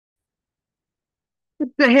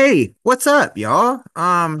Hey, what's up, y'all?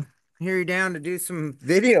 Here you're down to do some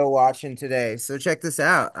video watching today. So check this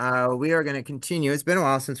out. We are going to continue. It's been a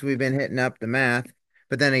while since we've been hitting up the math,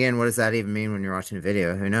 but then again, what does that even mean when you're watching a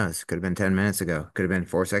video? Who knows? Could have been 10 minutes ago. Could have been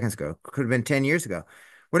 4 seconds ago. Could have been 10 years ago.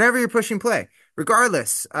 Whenever you're pushing play.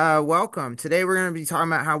 Regardless, welcome. Today we're going to be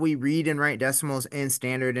talking about how we read and write decimals in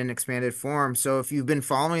standard and expanded form. So if you've been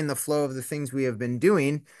following the flow of the things we have been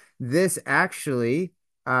doing, this actually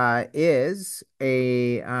is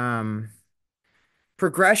a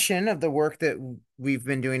progression of the work that we've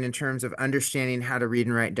been doing in terms of understanding how to read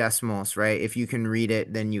and write decimals, right? If you can read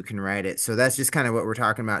it, then you can write it. So that's just kind of what we're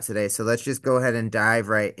talking about today. So let's just go ahead and dive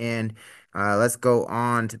right in. Let's go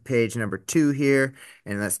on to page number 2 here,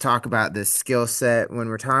 and let's talk about this skill set when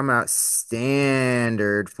we're talking about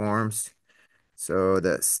standard forms. So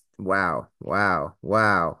this, wow, wow,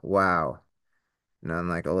 wow, wow. None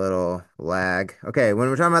like a little lag. Okay, when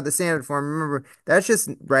we're talking about the standard form, remember that's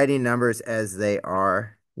just writing numbers as they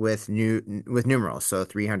are with numerals. So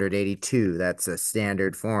 382, that's a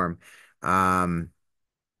standard form. Um,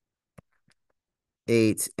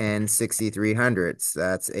 8 and 63 hundredths,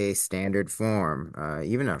 that's a standard form.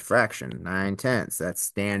 Even a fraction, 9 tenths, that's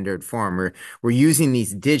standard form. We're using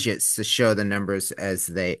these digits to show the numbers as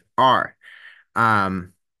they are.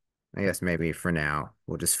 Um, I guess maybe for now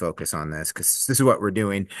we'll just focus on this because this is what we're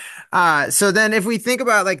doing. So then if we think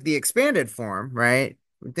about like the expanded form, right?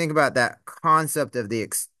 We think about that concept of the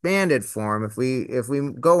expanded form. If we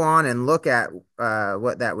go on and look at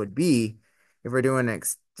what that would be, if we're doing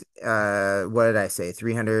what did I say?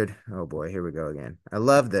 300. Oh boy, here we go again. I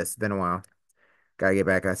love this. It's been a while. Gotta get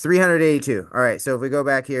back on 382. All right, so if we go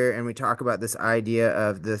back here and we talk about this idea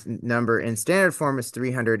of the number in standard form is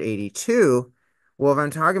 382, well, if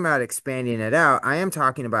I'm talking about expanding it out, I am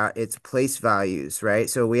talking about its place values, right?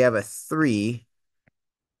 So we have a 3,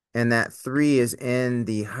 and that 3 is in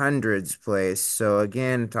the hundreds place. So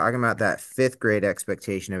again, talking about that fifth grade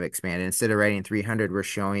expectation of expanding, instead of writing 300, we're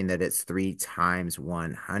showing that it's 3 times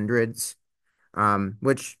 100s,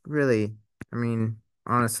 which really, I mean,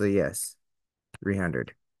 honestly, yes,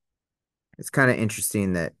 300. It's kind of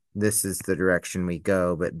interesting that this is the direction we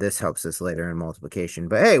go, but this helps us later in multiplication.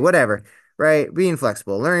 But hey, whatever, right? Being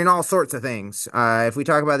flexible, learning all sorts of things. If we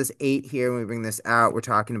talk about this 8 here and we bring this out, we're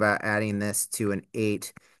talking about adding this to an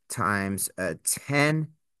 8 times a 10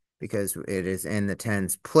 because it is in the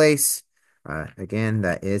tens place. Again,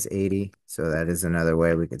 that is 80. So that is another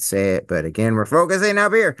way we could say it. But again, we're focusing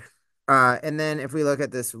up here. And then if we look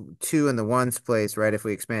at this 2 in the ones place, right? If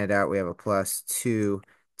we expand it out, we have a plus 2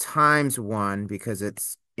 times 1 because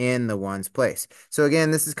it's in the ones place. So again,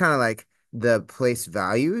 this is kind of like the place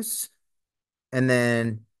values. And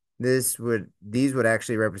then these would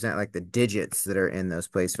actually represent like the digits that are in those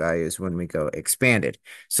place values when we go expanded.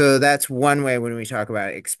 So that's one way when we talk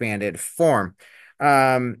about expanded form.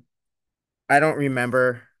 Um, I don't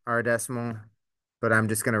remember our decimal, but I'm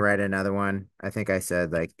just gonna write another one. I think I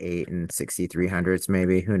said like 8 and 63 hundredths,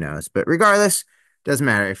 maybe. Who knows? But regardless, doesn't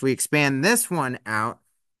matter. If we expand this one out,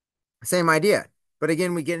 same idea. But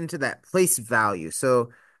again, we get into that place value.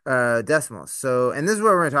 So decimals. So, and this is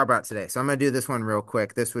what we're going to talk about today. So I'm going to do this one real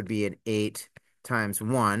quick. This would be an 8 times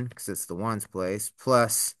 1, because it's the ones place,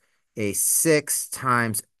 plus a 6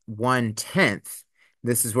 times 1/10.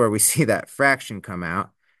 This is where we see that fraction come out,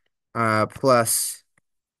 plus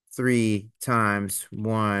 3 times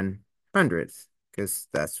 1/100th, because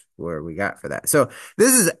that's where we got for that. So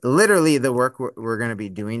this is literally the work we're going to be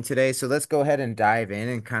doing today. So let's go ahead and dive in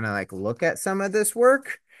and kind of like look at some of this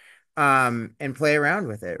work and play around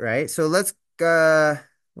with it, right? So let's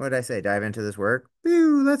what did I say? Dive into this work.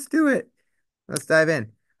 Woo, let's do it. Let's dive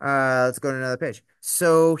in. Let's go to another page.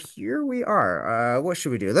 So here we are. What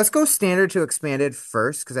should we do? Let's go standard to expanded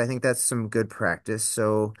first, because I think that's some good practice.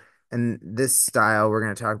 So in this style, we're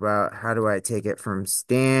going to talk about how do I take it from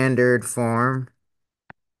standard form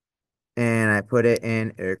and I put it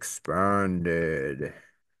in expanded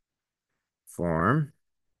form.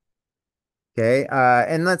 Okay,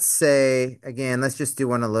 and let's say, again, let's just do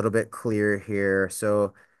one a little bit clearer here.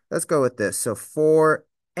 So let's go with this. So 4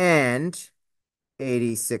 and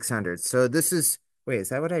 8,600. So this is, wait, is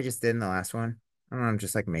that what I just did in the last one? I don't know, I'm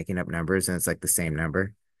just like making up numbers and it's like the same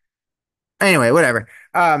number. Anyway, whatever.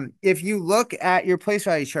 If you look at your place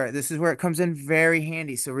value chart, this is where it comes in very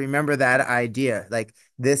handy. So remember that idea, like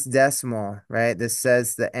this decimal, right? This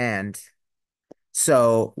says the end.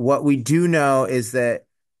 So what we do know is that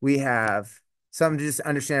we have something to just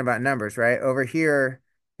understand about numbers, right? Over here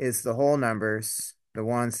is the whole numbers, the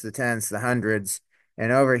ones, the tens, the hundreds, and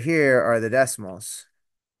over here are the decimals.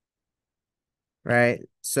 right?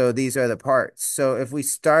 So these are the parts. So if we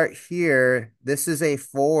start here, this is a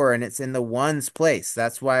 4 and it's in the ones place.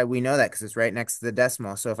 That's why we know that because it's right next to the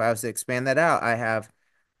decimal. So if I was to expand that out, I have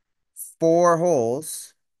 4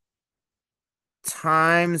 wholes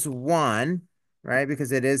times 1, right?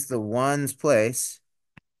 Because it is the ones place,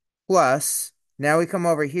 plus, now we come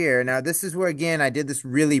over here. Now this is where, again, I did this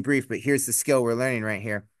really brief, but here's the skill we're learning right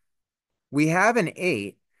here. We have an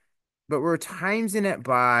 8, but we're timesing it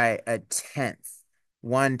by a tenth,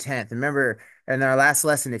 1/10. Remember, in our last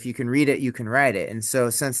lesson, if you can read it, you can write it. And so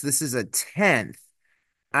since this is a tenth,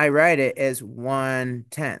 I write it as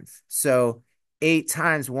 1/10. So 8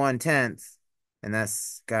 times 1/10, and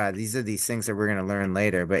that's, God, these are these things that we're going to learn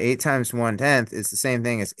later. But 8 times 1/10 is the same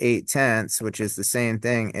thing as 8/10, which is the same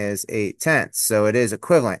thing as 8/10. So it is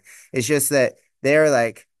equivalent. It's just that they're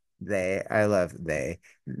like, I love the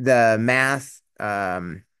math,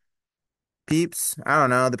 peeps, I don't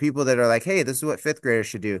know, the people that are like, hey, this is what fifth graders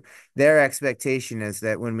should do. Their expectation is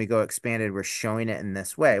that when we go expanded, we're showing it in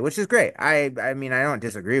this way, which is great. I mean, I don't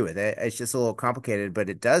disagree with it. It's just a little complicated, but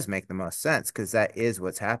it does make the most sense because that is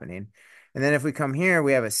what's happening. And then if we come here,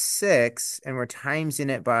 we have a 6 and we're timesing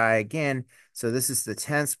it by, again, so this is the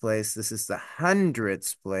tenths place, this is the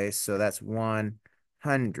hundredths place, so that's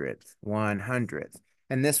 1/100th, 1/100th.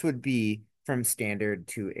 And this would be from standard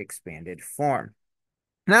to expanded form.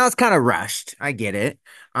 Now it's kind of rushed. I get it.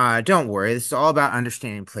 Don't worry. This is all about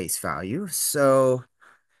understanding place value. So,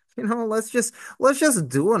 let's just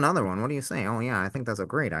do another one. What do you say? Oh yeah, I think that's a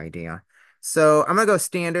great idea. So I'm gonna go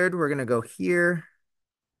standard. We're gonna go here.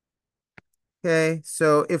 Okay.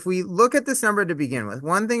 So if we look at this number to begin with,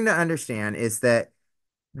 one thing to understand is that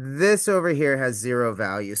this over here has 0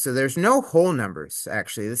 value. So there's no whole numbers,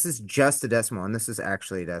 actually. This is just a decimal, and this is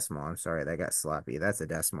actually a decimal. I'm sorry, that got sloppy. That's a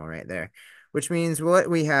decimal right there, which means what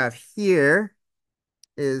we have here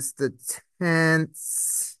is the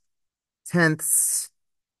tenths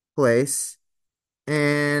place.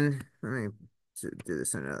 And let me do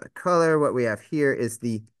this in another color. What we have here is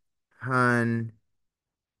the hundredths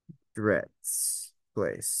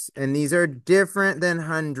place. And these are different than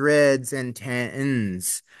hundreds and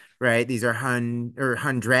tens, right? These are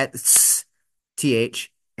hundredths, th,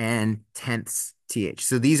 and tenths, th.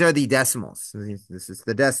 So these are the decimals. This is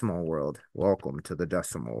the decimal world. Welcome to the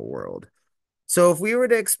decimal world. So if we were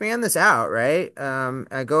to expand this out, right?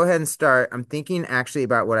 I go ahead and start. I'm thinking actually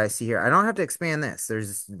about what I see here. I don't have to expand this.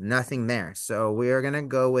 There's nothing there. So we are going to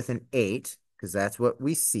go with an 8 because that's what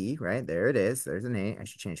we see, right? There it is. There's an 8. I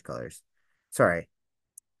should change colors. Sorry.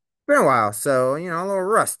 It's been a while, so, a little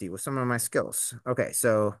rusty with some of my skills. Okay,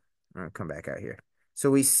 so I'm going to come back out here.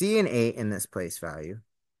 So we see an 8 in this place value,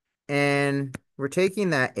 and we're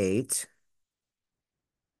taking that 8,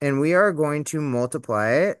 and we are going to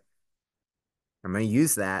multiply it. I'm going to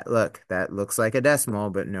use that. Look, that looks like a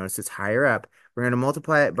decimal, but notice it's higher up. We're going to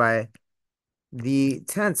multiply it by the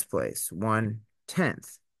tenths place, 1/10.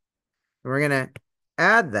 And we're going to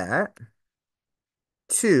add that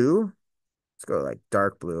to, let's go like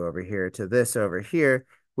dark blue over here, to this over here,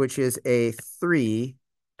 which is a 3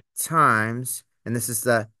 times, and this is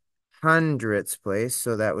the hundredths place,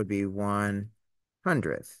 so that would be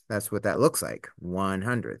 1/100th. That's what that looks like,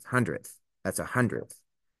 1/100th, hundredth. That's a hundredth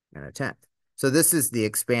and a tenth. So this is the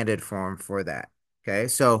expanded form for that. Okay,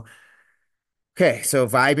 so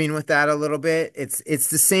vibing with that a little bit. It's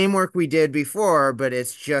the same work we did before, but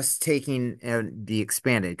it's just taking the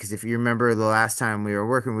expanded. Because if you remember the last time we were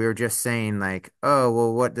working, we were just saying like, oh,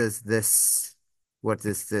 well, what does this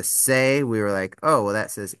say? We were like, oh, well,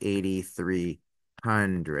 that says 83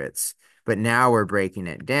 hundredths. But now we're breaking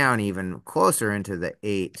it down even closer into the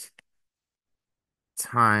 8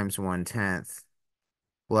 times 1/10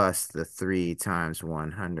 plus the 3 times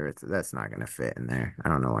 1/100th. That's not going to fit in there. I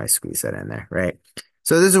don't know why I squeezed that in there, right?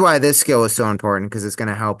 So this is why this skill is so important because it's going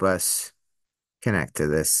to help us connect to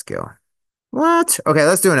this skill. What? Okay,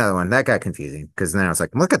 let's do another one. That got confusing because then I was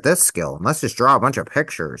like, look at this skill. Let's just draw a bunch of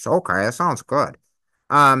pictures. Okay, that sounds good.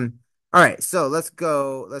 All right, so let's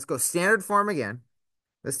go standard form again.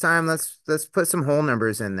 This time let's put some whole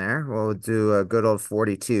numbers in there. We'll do a good old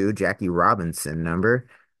 42, Jackie Robinson number,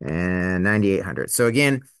 and 9,800. So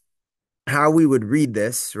again, how we would read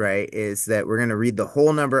this, right, is that we're going to read the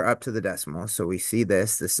whole number up to the decimal. So we see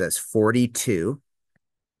this says 42.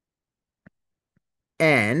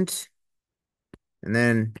 And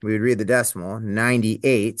then we would read the decimal,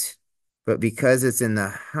 98. But because it's in the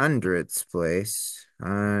hundredths place,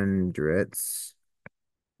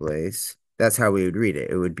 that's how we would read it.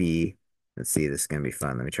 It would be, let's see, this is going to be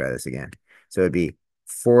fun. Let me try this again. So it'd be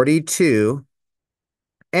 42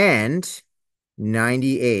 and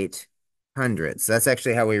 98 hundredths. That's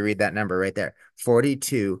actually how we read that number right there.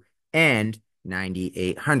 42 and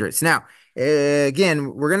 98 hundredths. Now,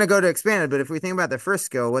 again, we're going to go to expanded, but if we think about the first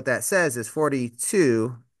skill, what that says is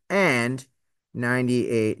 42 and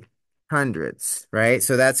 98 hundredths, right?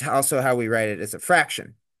 So that's also how we write it as a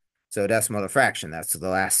fraction. So decimal to fraction, that's the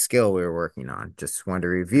last skill we were working on. Just wanted to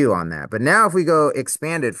review on that. But now if we go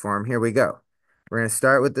expanded form, here we go. We're going to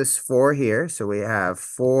start with this 4 here. So we have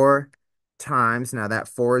 4 times. Now that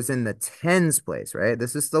 4 is in the tens place, right?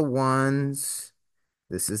 This is the ones.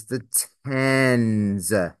 This is the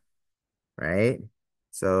tens, right?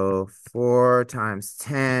 So 4 times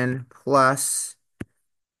 10 plus,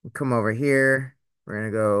 come over here. We're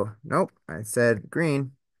going to go, nope, I said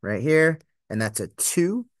green right here. And that's a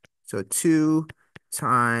 2. So 2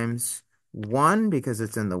 times 1 because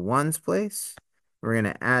it's in the ones place. We're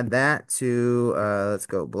going to add that to, let's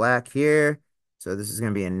go black here. So this is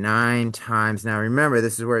going to be a 9 times. Now remember,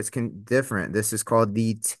 this is where it's different. This is called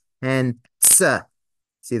the tenths.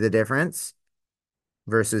 See the difference?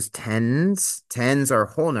 Versus tens. Tens are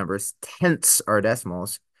whole numbers. Tenths are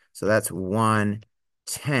decimals. So that's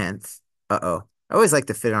 1/10. Uh-oh. I always like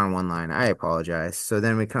to fit on one line. I apologize. So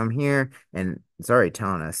then we come here, and it's already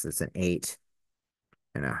telling us it's an 8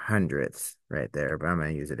 and a hundredth right there, but I'm going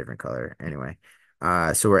to use a different color anyway.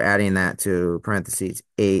 So we're adding that to parentheses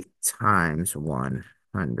 8 times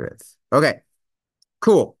 1/100th. Okay.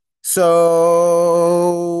 Cool.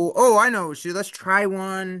 So, oh, I know. Let's try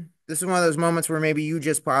one. This is one of those moments where maybe you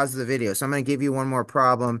just pause the video. So I'm going to give you one more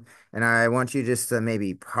problem, and I want you just to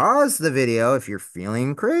maybe pause the video if you're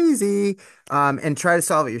feeling crazy, and try to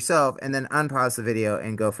solve it yourself, and then unpause the video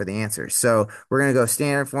and go for the answer. So we're going to go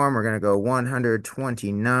standard form. We're going to go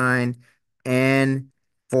 129 and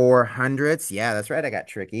 400ths. Yeah, that's right. I got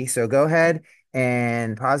tricky. So go ahead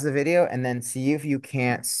and pause the video and then see if you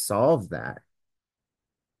can't solve that.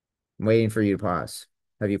 I'm waiting for you to pause.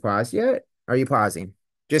 Have you paused yet? Are you pausing?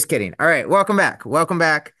 Just kidding. All right, welcome back. Welcome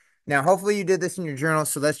back. Now, hopefully you did this in your journal,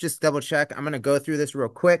 so let's just double check. I'm going to go through this real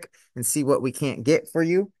quick and see what we can't get for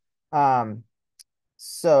you.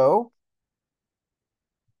 So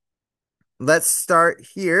let's start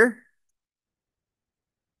here,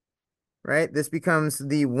 right? This becomes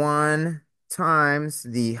the 1 times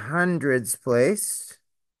the hundreds place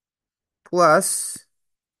plus,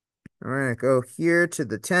 we're going to go here to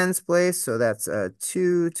the tens place, so that's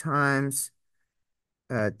 2 times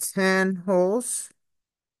 10 wholes.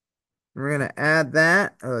 We're going to add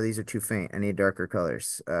that. Oh, these are too faint. I need darker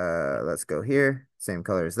colors. Let's go here. Same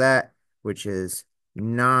color as that, which is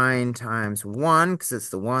 9 times 1 because it's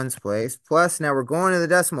the ones place. Plus, now we're going to the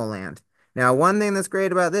decimal land. Now, one thing that's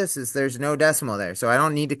great about this is there's no decimal there. So I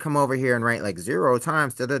don't need to come over here and write like 0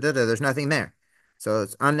 times da da da da. There's nothing there. So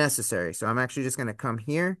it's unnecessary. So I'm actually just going to come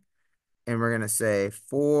here and we're going to say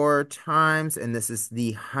 4 times, and this is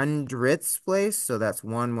the hundredths place. So that's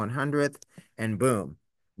 1/100th, and boom.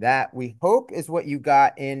 That we hope is what you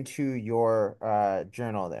got into your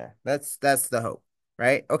journal there. That's the hope,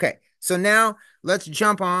 right? Okay. So now let's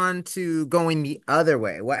jump on to going the other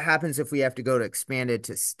way. What happens if we have to go to expanded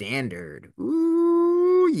to standard?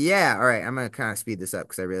 Ooh, yeah. All right. I'm going to kind of speed this up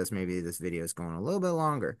because I realize maybe this video is going a little bit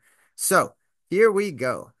longer. So here we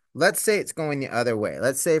go. Let's say it's going the other way.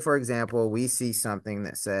 Let's say, for example, we see something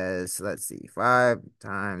that says, let's see, 5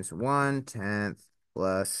 times 1/10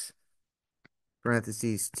 plus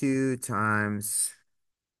parentheses 2 times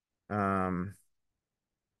 7.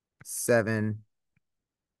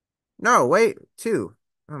 No, wait, 2.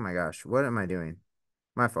 Oh my gosh, what am I doing?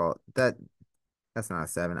 My fault. That's not a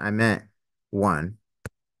 7. I meant 1.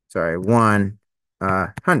 Sorry,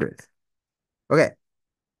 1/100th. Okay.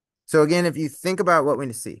 So again, if you think about what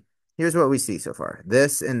we see, here's what we see so far.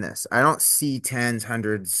 This and this. I don't see tens,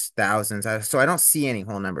 hundreds, thousands. So I don't see any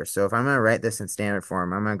whole numbers. So if I'm going to write this in standard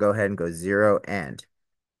form, I'm going to go ahead and go 0 and,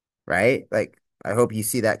 right? Like, I hope you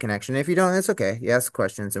see that connection. If you don't, that's okay. You ask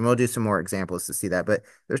questions, and we'll do some more examples to see that. But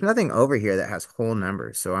there's nothing over here that has whole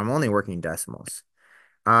numbers, so I'm only working decimals.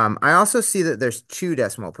 I also see that there's 2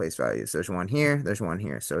 decimal place values. There's one here, there's one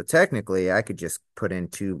here. So technically, I could just put in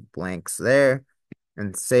 2 blanks there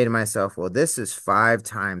and say to myself, well, this is 5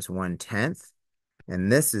 times 1/10, and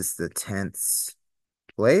this is the tenths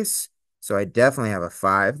place. So I definitely have a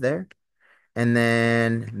 5 there. And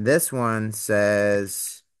then this one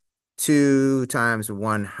says 2 times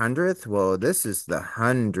 1/100th. Well, this is the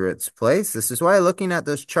hundredths place. This is why looking at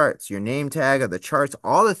those charts, your name tag of the charts,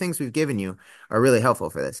 all the things we've given you are really helpful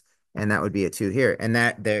for this. And that would be a 2 here. And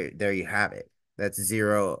that there you have it. That's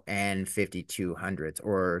 0 and 52/100ths,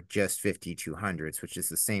 or just 52/100ths, which is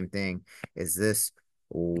the same thing as this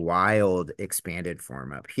wild expanded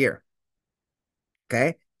form up here.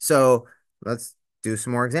 Okay, so let's do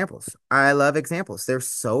some more examples. I love examples. They're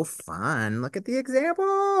so fun. Look at the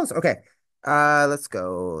examples. Okay. Let's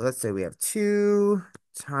go. Let's say we have 2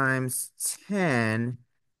 times 10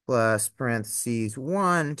 plus parentheses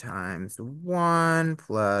 1 times 1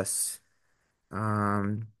 plus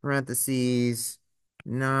parentheses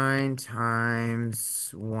 9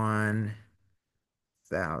 times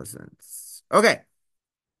 1,000ths. Okay.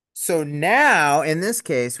 So now, in this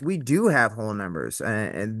case, we do have whole numbers,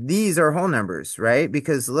 and these are whole numbers, right?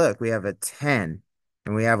 Because look, we have a 10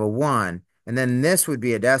 and we have a 1, and then this would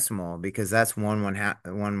be a decimal because that's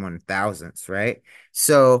 1/1000ths, right?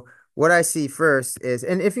 So what I see first is,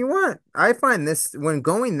 and if you want, I find this when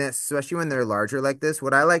going this, especially when they're larger like this,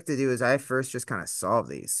 what I like to do is I first just kind of solve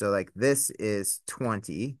these. So like this is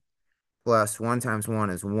 20 plus 1 times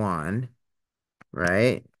 1 is 1,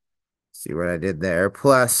 right? See what I did there?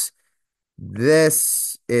 Plus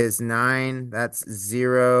this is 9. That's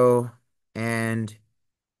 0 and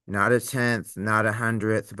not a tenth, not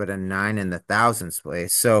 100th, but a 9 in the thousandths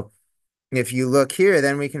place. So if you look here,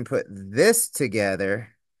 then we can put this together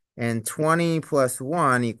and 20 plus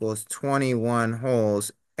 1 equals 21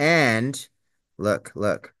 wholes. And look,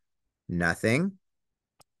 nothing,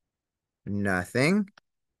 nothing,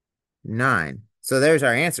 9. So there's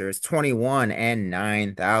our answer. It's 21 and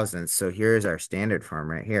 9,000. So here's our standard form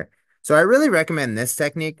right here. So I really recommend this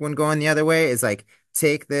technique when going the other way is like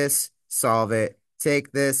take this, solve it,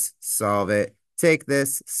 take this, solve it, take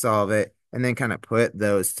this, solve it, and then kind of put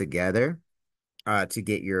those together to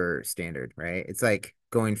get your standard, right? It's like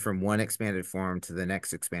going from one expanded form to the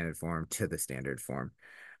next expanded form to the standard form.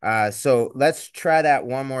 So let's try that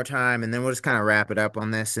one more time, and then we'll just kind of wrap it up on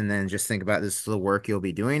this, and then just think about this is the work you'll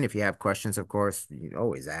be doing. If you have questions, of course, you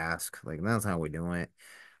always ask. Like that's how we do it.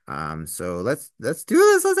 So let's do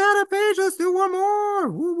this. Let's add a page. Let's do one more.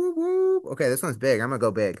 Woo, woo, woo. Okay, this one's big. I'm gonna go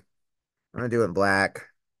big. I'm gonna do it in black.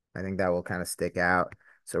 I think that will kind of stick out.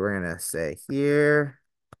 So we're gonna say here.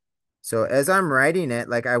 So as I'm writing it,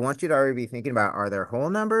 like I want you to already be thinking about, are there whole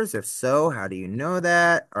numbers? If so, how do you know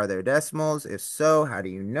that? Are there decimals? If so, how do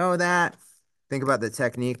you know that? Think about the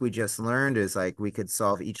technique we just learned is like we could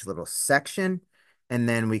solve each little section and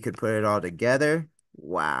then we could put it all together.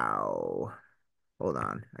 Wow. Hold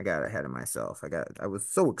on. I got ahead of myself. I was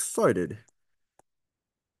so excited.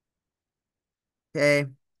 Okay.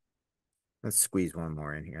 Let's squeeze one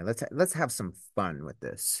more in here. Let's have some fun with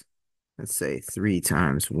this. Let's say 3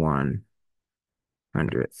 times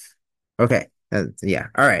 1/100th. Okay. Yeah.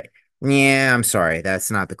 All right. Yeah, I'm sorry.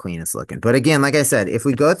 That's not the cleanest looking. But again, like I said, if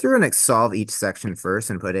we go through and solve each section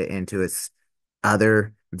first and put it into its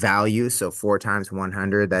other value, so 4 times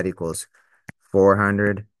 100, that equals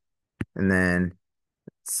 400. And then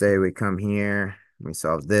say we come here, we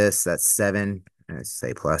solve this, that's 7. And let's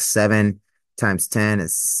say plus 7 times 10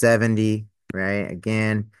 is 70, right?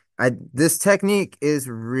 Again, this technique is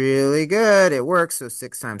really good. It works. So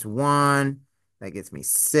 6 times 1, that gets me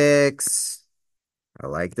 6. I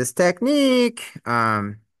like this technique.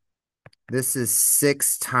 This is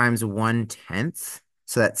 6 times 1/10.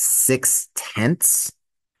 So that's 6/10.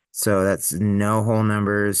 So that's no whole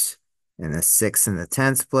numbers in the 6 in the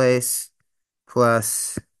tenths place.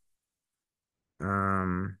 Plus,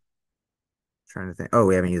 um, trying to think. Oh,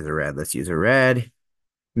 we haven't used a red. Let's use a red.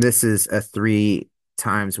 This is a 3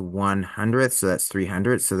 times 1/100th. So that's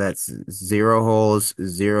 300. So that's 0 wholes,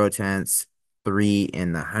 0 tenths, 3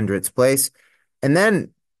 in the hundredths place. And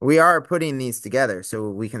then we are putting these together. So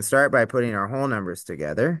we can start by putting our whole numbers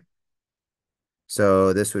together.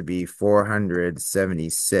 So this would be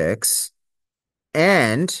 476.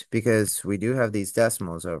 And because we do have these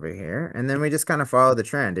decimals over here, and then we just kind of follow the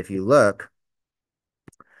trend. If you look,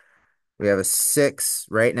 we have a 6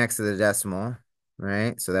 right next to the decimal,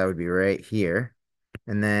 right? So that would be right here.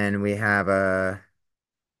 And then we have I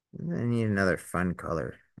need another fun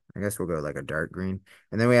color. I guess we'll go like a dark green.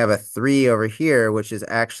 And then we have a 3 over here, which is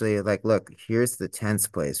actually like, look, here's the tens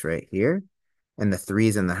place right here. And the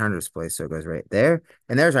 3's in the hundreds place. So it goes right there.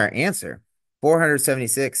 And there's our answer.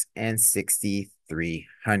 476 and 63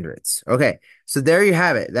 hundredths. Okay, so there you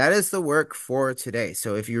have it. That is the work for today.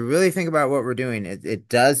 So if you really think about what we're doing, it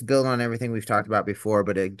does build on everything we've talked about before,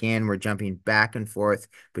 but again, we're jumping back and forth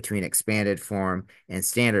between expanded form and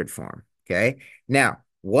standard form. Okay, now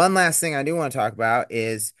one last thing I do want to talk about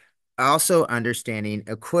is also understanding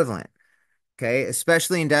equivalent. Okay,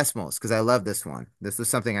 especially in decimals, because I love this one. This was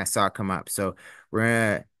something I saw come up. So we're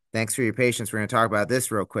gonna, thanks for your patience. We're gonna talk about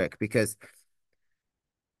this real quick because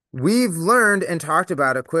we've learned and talked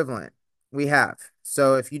about equivalent. We have.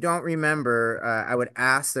 So if you don't remember, I would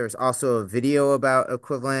ask, there's also a video about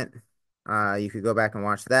equivalent. You could go back and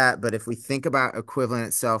watch that. But if we think about equivalent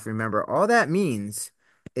itself, remember all that means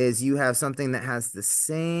is you have something that has the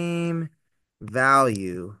same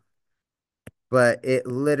value, but it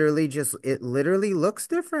literally looks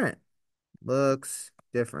different. Looks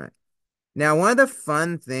different. Now, one of the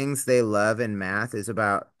fun things they love in math is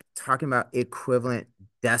about talking about equivalent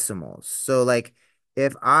decimals. So like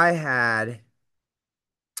if I had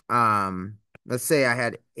let's say I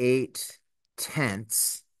had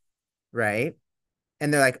 8/10, right?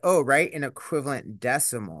 And they're like, oh, write an equivalent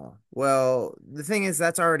decimal. Well, the thing is,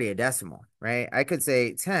 that's already a decimal, right? I could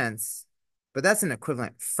say tenths, but that's an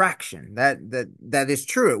equivalent fraction. That is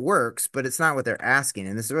true. It works, but it's not what they're asking.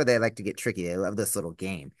 And this is where they like to get tricky. They love this little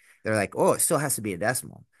game. They're like, oh, it still has to be a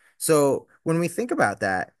decimal. So when we think about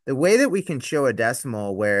that, the way that we can show a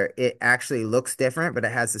decimal where it actually looks different, but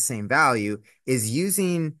it has the same value is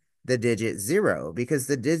using the digit zero because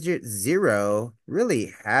the digit zero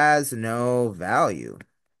really has no value.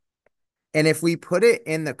 And if we put it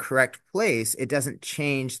in the correct place, it doesn't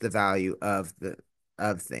change the value of the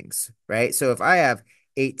of things, right? So if I have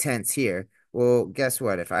 8/10 here, well, guess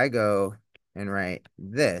what? If I go and write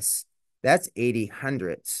this, that's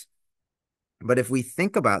 80/100. But if we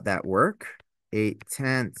think about that work,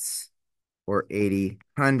 8/10 or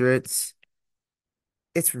 80/100,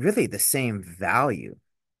 it's really the same value.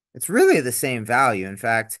 It's really the same value. In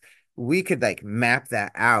fact, we could like map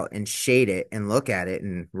that out and shade it and look at it,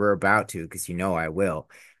 and we're about to because you know I will.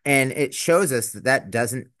 And it shows us that that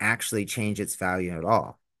doesn't actually change its value at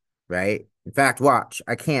all, right? In fact, watch.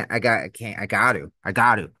 I can't, I got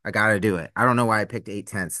to do it. I don't know why I picked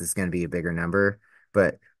 8/10. It's going to be a bigger number,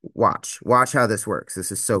 but watch how this works.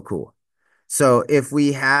 This is so cool. So if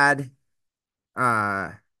we had,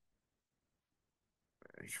 uh,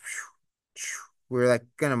 we're like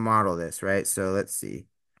gonna model this, right? So let's see.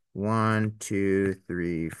 1, 2,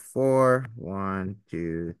 3, 4. 1,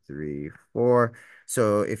 2, 3, 4.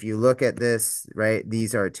 So if you look at this, right,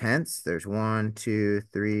 these are tenths. There's 1, 2,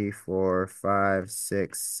 3, 4, 5,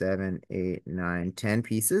 6, 7, 8, 9, 10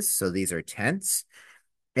 pieces. So these are tenths.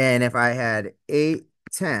 And if I had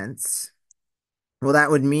 8/10, well,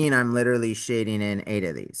 that would mean I'm literally shading in 8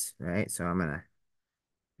 of these, right? So I'm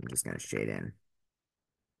just gonna shade in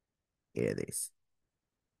 8 of these.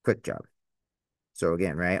 Quick job. So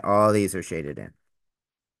again, right? All these are shaded in.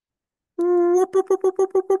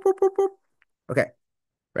 Okay,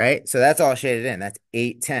 right? So that's all shaded in. That's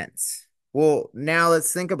 8/10. Well, now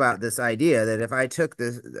let's think about this idea that if I took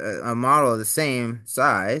this a model of the same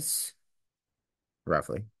size,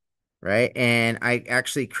 roughly, right? And I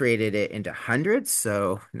actually created it into hundreds.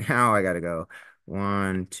 So now I gotta go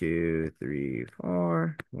 1, 2, 3,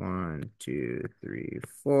 4. 1, 2, 3,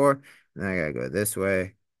 4. Then I gotta go this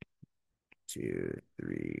way. 2,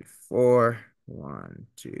 3, 4. 1,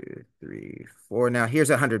 2, 3, 4. Now here's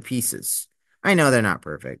 100 pieces. I know they're not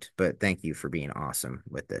perfect, but thank you for being awesome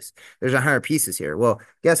with this. There's 100 pieces here. Well,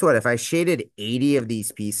 guess what? If I shaded 80 of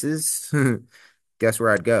these pieces, guess where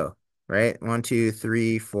I'd go, right? 1, 2,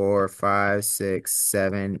 3, 4, 5, 6,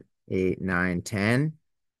 7, 8, 9, 10.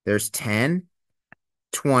 There's 10.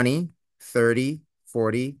 20, 30,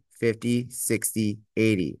 40, 50, 60,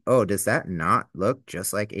 80. Oh, does that not look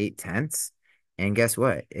just like 8/10? And guess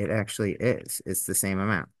what? It actually is. It's the same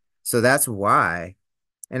amount. So that's why,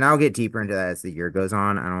 and I'll get deeper into that as the year goes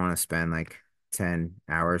on. I don't want to spend like 10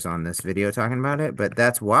 hours on this video talking about it, but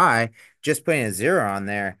that's why just putting a zero on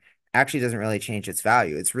there actually doesn't really change its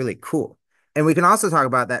value. It's really cool. And we can also talk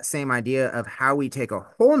about that same idea of how we take a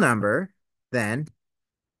whole number then.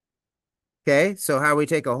 Okay, so how we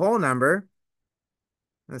take a whole number.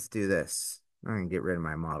 Let's do this. I'm gonna get rid of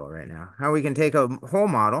my model right now. How we can take a whole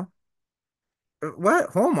model. What?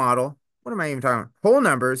 Whole model? What am I even talking about? Whole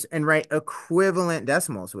numbers and write equivalent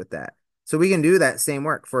decimals with that. So we can do that same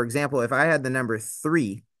work. For example, if I had the number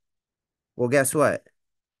 3, well, guess what?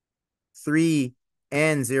 3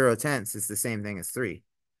 and 0/10 is the same thing as 3.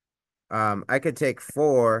 I could take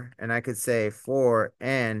 4 and I could say 4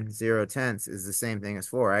 and 0/10 is the same thing as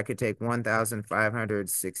 4. I could take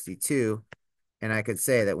 1,562 and I could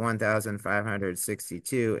say that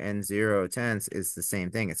 1,562 and 0/10 is the same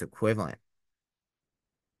thing. It's equivalent.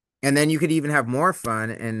 And then you could even have more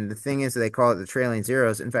fun. And the thing is, they call it the trailing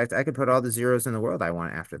zeros. In fact, I could put all the zeros in the world I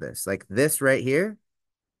want after this. Like this right here,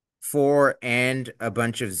 4 and a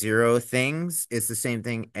bunch of zero things is the same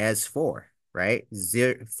thing as 4, right?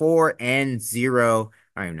 4 and 0.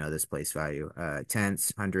 I don't even know this place value.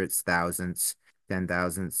 Tenths, hundredths, thousandths,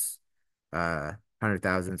 10,000ths,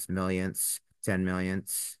 100,000ths, millionths, 10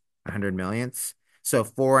 millionths, 100 millionths. So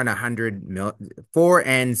four and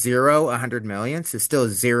zero, 100 million. So still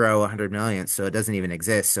zero, 100 million. So it doesn't even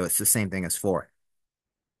exist. So it's the same thing as four.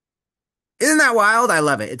 Isn't that wild? I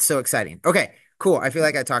love it. It's so exciting. Okay, cool. I feel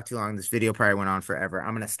like I talked too long. This video probably went on forever.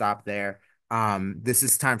 I'm gonna stop there. This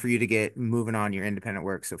is time for you to get moving on your independent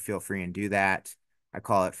work, so feel free and do that. I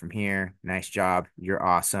call it from here. Nice job. You're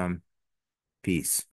awesome. Peace.